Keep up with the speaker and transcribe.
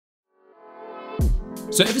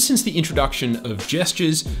So ever since the introduction of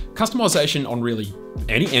gestures, customization on really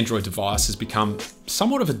any Android device has become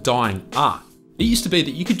somewhat of a dying art. It used to be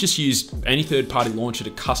that you could just use any third-party launcher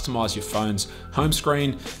to customize your phone's home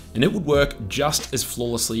screen, and it would work just as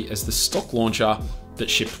flawlessly as the stock launcher that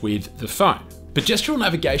shipped with the phone. But gestural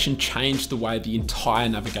navigation changed the way the entire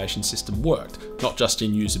navigation system worked, not just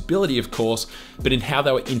in usability, of course, but in how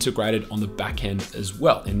they were integrated on the back end as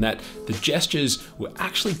well, in that the gestures were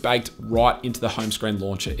actually baked right into the home screen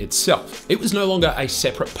launcher itself. It was no longer a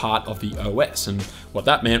separate part of the OS, and what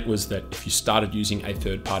that meant was that if you started using a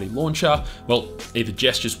third-party launcher, well, either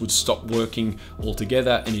gestures would stop working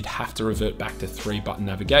altogether and you'd have to revert back to 3-button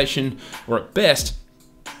navigation, or at best,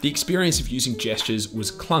 the experience of using gestures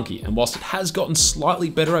was clunky, and whilst it has gotten slightly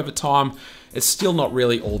better over time, it's still not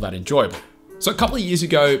really all that enjoyable. So a couple of years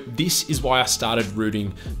ago, this is why I started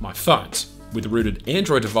rooting my phones. With a rooted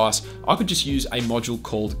Android device, I could just use a module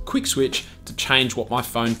called Quick Switch to change what my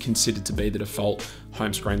phone considered to be the default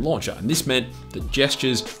home screen launcher. And this meant that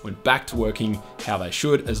gestures went back to working how they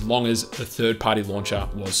should as long as the third-party launcher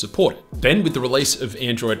was supported. Then with the release of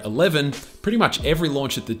Android 11, pretty much every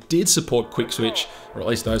launcher that did support Quick Switch, or at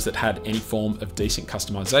least those that had any form of decent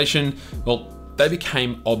customization, well, they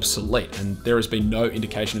became obsolete, and there has been no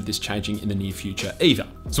indication of this changing in the near future either.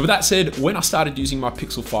 So with that said, when I started using my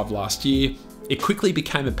Pixel 5 last year, it quickly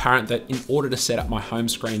became apparent that in order to set up my home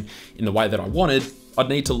screen in the way that I wanted, I'd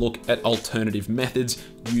need to look at alternative methods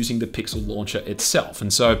using the Pixel launcher itself.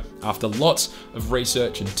 And so after lots of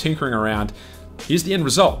research and tinkering around, here's the end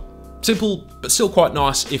result. Simple, but still quite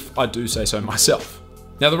nice if I do say so myself.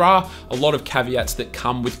 Now, there are a lot of caveats that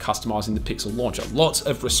come with customizing the Pixel launcher, lots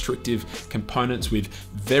of restrictive components with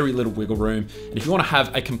very little wiggle room. And if you want to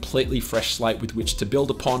have a completely fresh slate with which to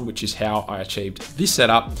build upon, which is how I achieved this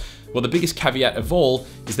setup, well, the biggest caveat of all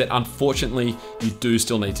is that unfortunately, you do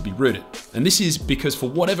still need to be rooted. And this is because for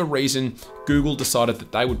whatever reason, Google decided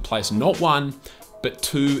that they would place not one, but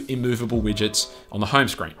 2 immovable widgets on the home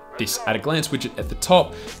screen. This at a glance widget at the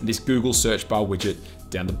top and this Google search bar widget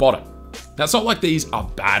down the bottom. Now, it's not like these are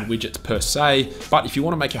bad widgets per se, but if you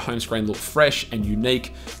want to make your home screen look fresh and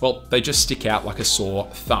unique, well, they just stick out like a sore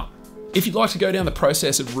thumb. If you'd like to go down the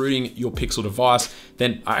process of rooting your Pixel device,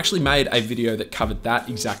 then I actually made a video that covered that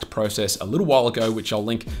exact process a little while ago, which I'll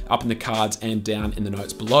link up in the cards and down in the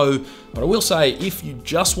notes below. But I will say, if you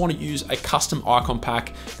just want to use a custom icon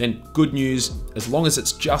pack, then good news, as long as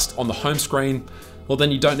it's just on the home screen, well,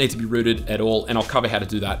 then you don't need to be rooted at all, and I'll cover how to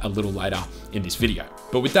do that a little later in this video.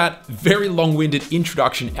 But with that very long-winded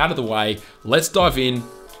introduction out of the way, let's dive in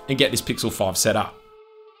and get this Pixel 5 set up.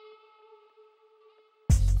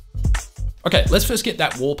 Okay, let's first get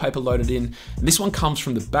that wallpaper loaded in. And this one comes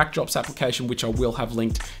from the Backdrops application, which I will have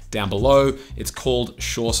linked down below. It's called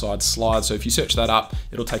Shoreside Slide. So if you search that up,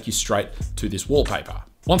 it'll take you straight to this wallpaper.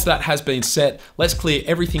 Once that has been set, let's clear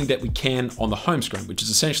everything that we can on the home screen, which is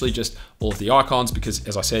essentially just all of the icons, because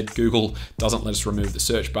as I said, Google doesn't let us remove the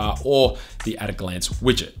search bar or the at a glance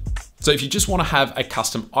widget. So if you just want to have a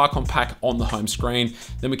custom icon pack on the home screen,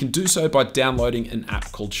 then we can do so by downloading an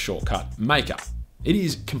app called Shortcut Maker. It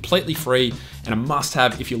is completely free and a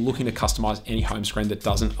must-have if you're looking to customize any home screen that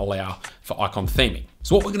doesn't allow for icon theming.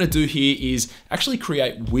 So what we're going to do here is actually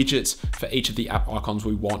create widgets for each of the app icons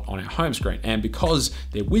we want on our home screen. And because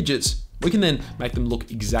they're widgets, we can then make them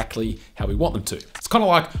look exactly how we want them to. It's kind of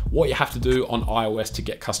like what you have to do on iOS to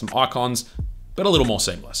get custom icons, but a little more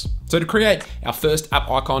seamless. So to create our first app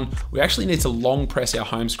icon, we actually need to long press our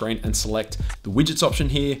home screen and select the widgets option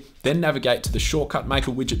here, then navigate to the Shortcut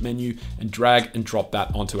Maker widget menu and drag and drop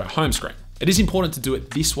that onto our home screen. It is important to do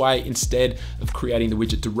it this way instead of creating the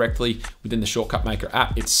widget directly within the Shortcut Maker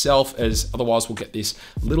app itself, as otherwise we'll get this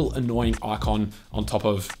little annoying icon on top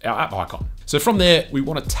of our app icon. So from there, we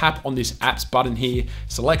want to tap on this apps button here,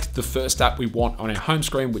 select the first app we want on our home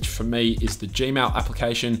screen, which for me is the Gmail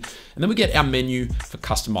application, and then we get our menu for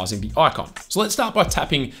customizing the icon. So let's start by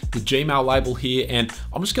tapping the Gmail label here, and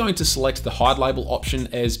I'm just going to select the hide label option,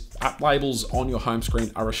 as app labels on your home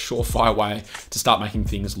screen are a surefire way to start making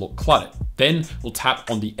things look cluttered. Then we'll tap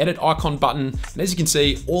on the edit icon button, and as you can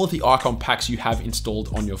see, all of the icon packs you have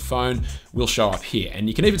installed on your phone will show up here, and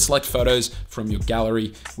you can even select photos from your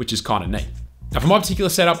gallery, which is kind of neat. Now for my particular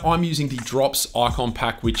setup, I'm using the Drops icon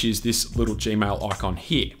pack, which is this little Gmail icon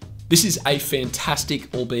here. This is a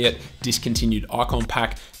fantastic, albeit discontinued icon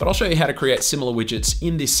pack, but I'll show you how to create similar widgets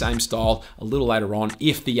in this same style a little later on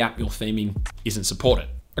if the app you're theming isn't supported.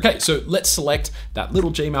 Okay, so let's select that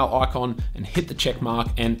little Gmail icon and hit the check mark,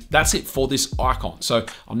 and that's it for this icon. So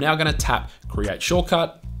I'm now gonna tap Create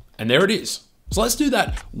Shortcut, and there it is. So let's do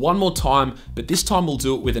that one more time, but this time we'll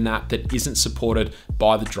do it with an app that isn't supported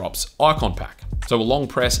by the Drops icon pack. So we'll long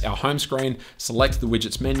press our home screen, select the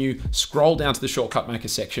widgets menu, scroll down to the shortcut maker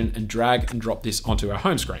section and drag and drop this onto our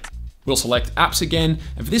home screen. We'll select apps again,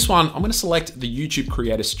 and for this one, I'm going to select the YouTube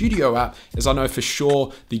Creator Studio app, as I know for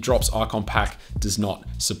sure the Drops icon pack does not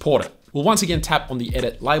support it. We'll once again tap on the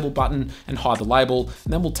edit label button and hide the label,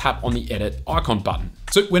 and then we'll tap on the edit icon button.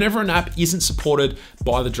 So whenever an app isn't supported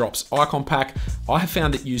by the Drops icon pack, I have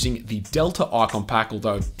found that using the Delta icon pack,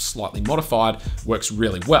 although slightly modified, works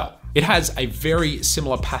really well. It has a very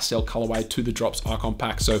similar pastel colorway to the Drops icon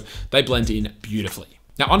pack, so they blend in beautifully.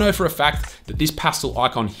 Now, I know for a fact that this pastel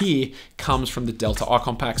icon here comes from the Delta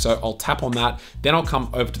icon pack, so I'll tap on that, then I'll come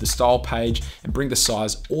over to the style page and bring the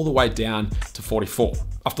size all the way down to 44.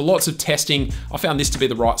 After lots of testing, I found this to be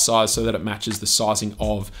the right size so that it matches the sizing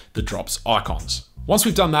of the Drops icons. Once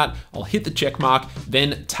we've done that, I'll hit the check mark,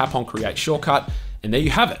 then tap on Create Shortcut, and there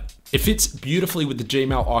you have it. It fits beautifully with the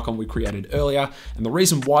Gmail icon we created earlier, and the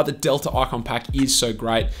reason why the Delta icon pack is so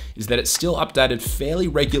great is that it's still updated fairly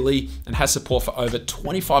regularly and has support for over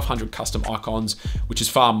 2,500 custom icons, which is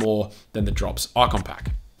far more than the Drops icon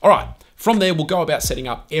pack. All right, from there, we'll go about setting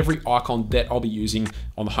up every icon that I'll be using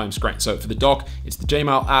on the home screen. So for the dock, it's the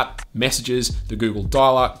Gmail app, Messages, the Google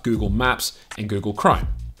Dialer, Google Maps, and Google Chrome.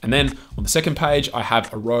 And then on the second page, I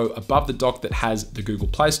have a row above the dock that has the Google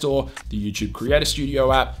Play Store, the YouTube Creator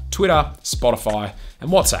Studio app, Twitter, Spotify, and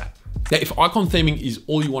WhatsApp. Now, if icon theming is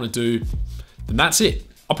all you want to do, then that's it.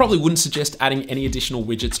 I probably wouldn't suggest adding any additional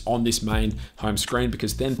widgets on this main home screen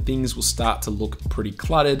because then things will start to look pretty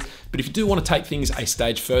cluttered. But if you do want to take things a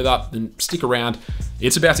stage further, then stick around.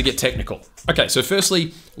 It's about to get technical. Okay, so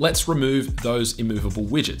firstly, let's remove those immovable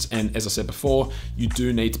widgets. And as I said before, you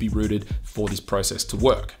do need to be rooted for this process to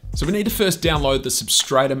work. So we need to first download the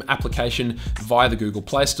Substratum application via the Google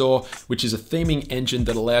Play Store, which is a theming engine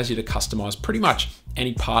that allows you to customize pretty much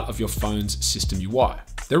any part of your phone's system UI.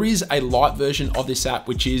 There is a light version of this app,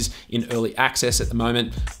 which is in early access at the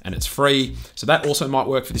moment, and it's free. So that also might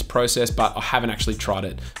work for this process, but I haven't actually tried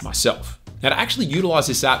it myself. Now, to actually utilize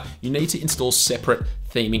this app, you need to install separate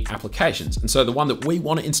theming applications. And so the one that we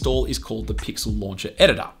want to install is called the Pixel Launcher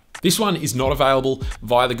Editor. This one is not available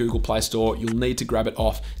via the Google Play Store. You'll need to grab it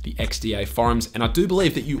off the XDA forums. And I do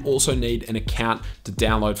believe that you also need an account to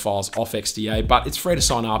download files off XDA, but it's free to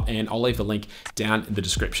sign up, and I'll leave the link down in the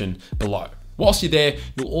description below. Whilst you're there,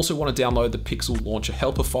 you'll also want to download the Pixel Launcher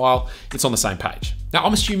helper file. It's on the same page. Now,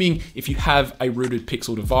 I'm assuming if you have a rooted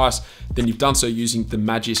Pixel device, then you've done so using the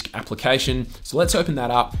Magisk application. So let's open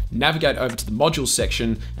that up, navigate over to the modules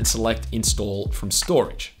section and select install from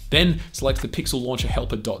storage. Then select the Pixel Launcher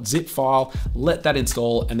helper.zip file, let that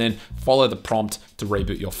install, and then follow the prompt to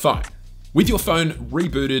reboot your phone. With your phone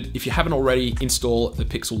rebooted, if you haven't already, install the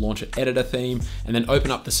Pixel Launcher Editor theme and then open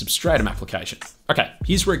up the Substratum application. Okay,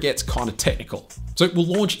 here's where it gets kind of technical. So we'll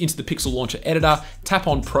launch into the Pixel Launcher Editor, tap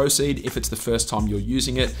on Proceed if it's the first time you're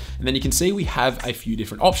using it, and then you can see we have a few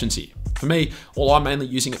different options here. For me, all I'm mainly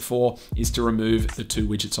using it for is to remove the two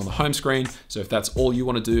widgets on the home screen. So if that's all you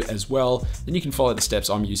want to do as well, then you can follow the steps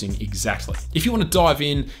I'm using exactly. If you want to dive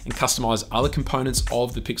in and customize other components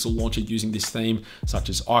of the Pixel Launcher using this theme, such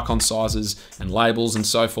as icon sizes and labels and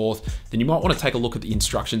so forth, then you might want to take a look at the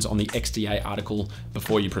instructions on the XDA article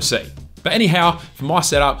before you proceed. But anyhow, for my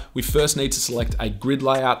setup, we first need to select a grid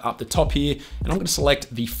layout up the top here, and I'm going to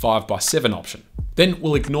select the 5x7 option. Then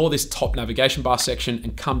we'll ignore this top navigation bar section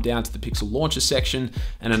and come down to the Pixel Launcher section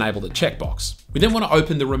and enable the checkbox. We then want to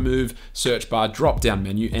open the Remove Search Bar drop-down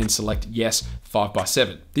menu and select Yes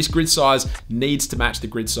 5x7. This grid size needs to match the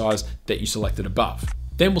grid size that you selected above.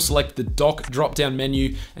 Then we'll select the dock drop-down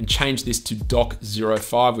menu and change this to dock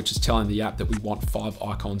 05, which is telling the app that we want 5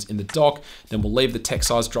 icons in the dock. Then we'll leave the text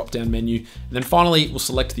size drop-down menu. And then finally, we'll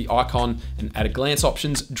select the icon and at a glance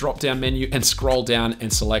options drop-down menu and scroll down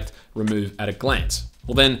and select remove at a glance.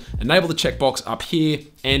 We'll then enable the checkbox up here,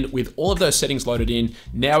 and with all of those settings loaded in,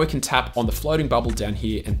 now we can tap on the floating bubble down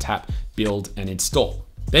here and tap build and install.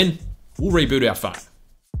 Then we'll reboot our phone.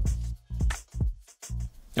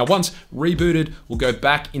 Now, once rebooted, we'll go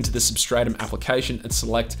back into the Substratum application and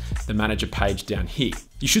select the manager page down here.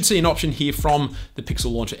 You should see an option here from the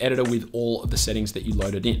Pixel Launcher Editor with all of the settings that you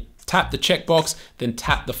loaded in. Tap the checkbox, then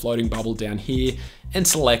tap the floating bubble down here and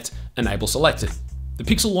select Enable Selected.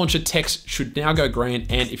 The Pixel Launcher text should now go green,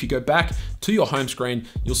 and if you go back to your home screen,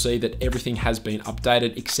 you'll see that everything has been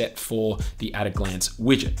updated except for the at a glance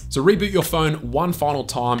widget. So reboot your phone one final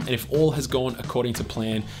time, and if all has gone according to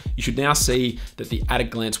plan, you should now see that the at a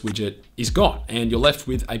glance widget is gone, and you're left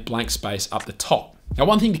with a blank space up the top. Now,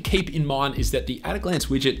 one thing to keep in mind is that the at-a-glance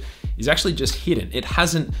widget is actually just hidden. It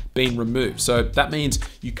hasn't been removed. So that means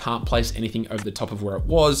you can't place anything over the top of where it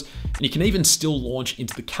was. And you can even still launch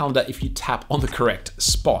into the calendar if you tap on the correct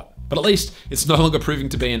spot. But at least it's no longer proving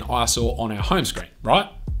to be an eyesore on our home screen, right?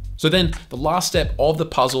 So then the last step of the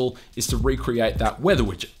puzzle is to recreate that weather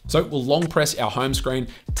widget. So we'll long press our home screen,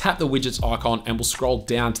 tap the widgets icon, and we'll scroll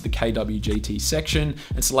down to the KWGT section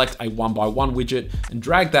and select a 1x1 widget and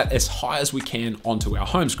drag that as high as we can onto our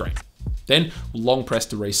home screen. Then we'll long press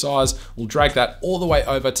to resize. We'll drag that all the way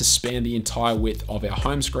over to span the entire width of our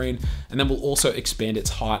home screen. And then we'll also expand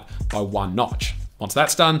its height by 1 notch. Once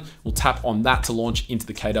that's done, we'll tap on that to launch into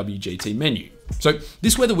the KWGT menu. So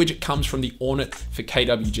this weather widget comes from the Ornate for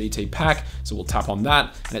KWGT pack. So we'll tap on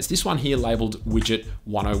that, and it's this one here labeled widget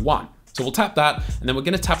 101. So we'll tap that, and then we're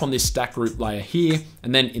gonna tap on this stack group layer here.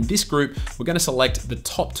 And then in this group, we're gonna select the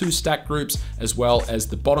top 2 stack groups as well as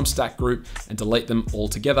the bottom stack group and delete them all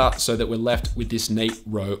together so that we're left with this neat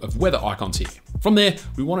row of weather icons here. From there,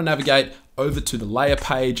 we wanna navigate over to the layer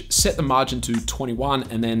page, set the margin to 21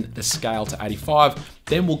 and then the scale to 85.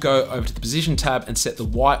 Then we'll go over to the position tab and set the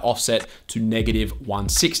Y offset to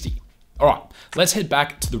 -160. All right, let's head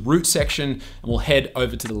back to the root section and we'll head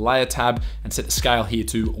over to the layer tab and set the scale here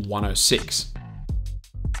to 106.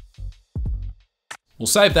 We'll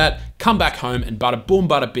save that, come back home, and bada boom,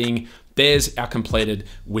 bada bing, there's our completed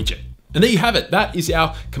widget. And there you have it. That is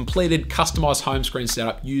our completed customized home screen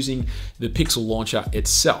setup using the Pixel Launcher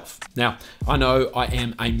itself. Now, I know I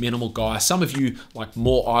am a minimal guy. Some of you like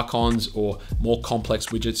more icons or more complex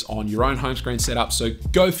widgets on your own home screen setup, so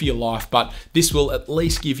go for your life, but this will at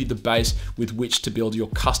least give you the base with which to build your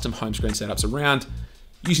custom home screen setups around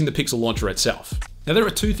using the Pixel Launcher itself. Now, there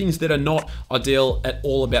are 2 things that are not ideal at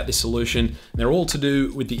all about this solution. They're all to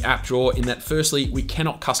do with the app drawer in that firstly, we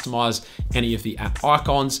cannot customize any of the app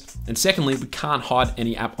icons. And secondly, we can't hide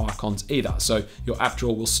any app icons either. So your app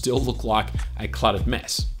drawer will still look like a cluttered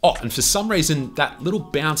mess. Oh, and for some reason, that little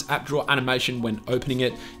bounce app drawer animation when opening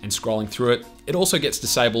it and scrolling through it, it also gets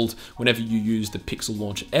disabled whenever you use the Pixel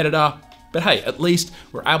Launcher editor. But hey, at least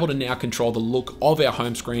we're able to now control the look of our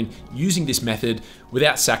home screen using this method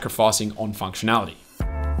without sacrificing on functionality.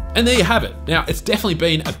 And there you have it. Now, it's definitely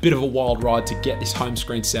been a bit of a wild ride to get this home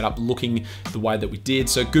screen setup looking the way that we did.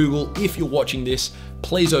 So Google, if you're watching this,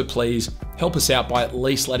 please, oh please, help us out by at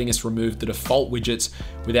least letting us remove the default widgets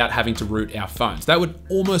without having to root our phones. That would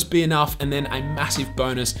almost be enough, and then a massive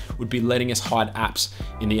bonus would be letting us hide apps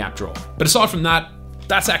in the app drawer. But aside from that,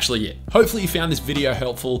 that's actually it. Hopefully you found this video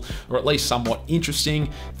helpful or at least somewhat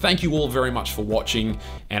interesting. Thank you all very much for watching,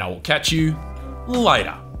 and I will catch you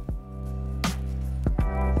later.